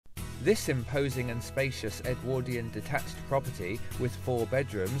This imposing and spacious Edwardian detached property with 4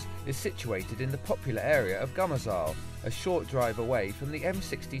 bedrooms is situated in the popular area of Gomersal, a short drive away from the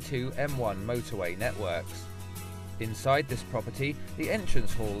M62 M1 motorway networks. Inside this property, the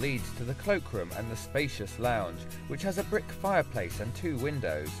entrance hall leads to the cloakroom and the spacious lounge, which has a brick fireplace and 2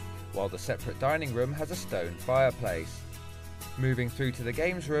 windows, while the separate dining room has a stone fireplace. Moving through to the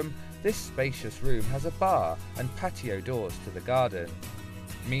games room, this spacious room has a bar and patio doors to the garden.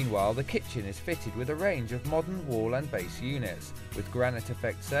 Meanwhile, the kitchen is fitted with a range of modern wall and base units, with granite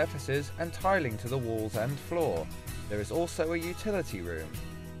effect surfaces and tiling to the walls and floor. There is also a utility room.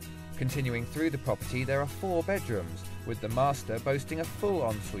 Continuing through the property, there are 4 bedrooms, with the master boasting a full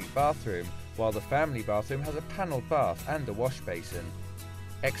ensuite bathroom, while the family bathroom has a panelled bath and a wash basin.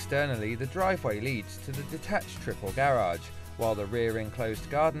 Externally, the driveway leads to the detached triple garage, while the rear enclosed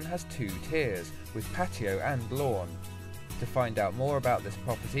garden has 2 tiers, with patio and lawn. To find out more about this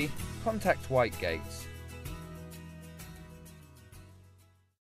property, contact Whitegates.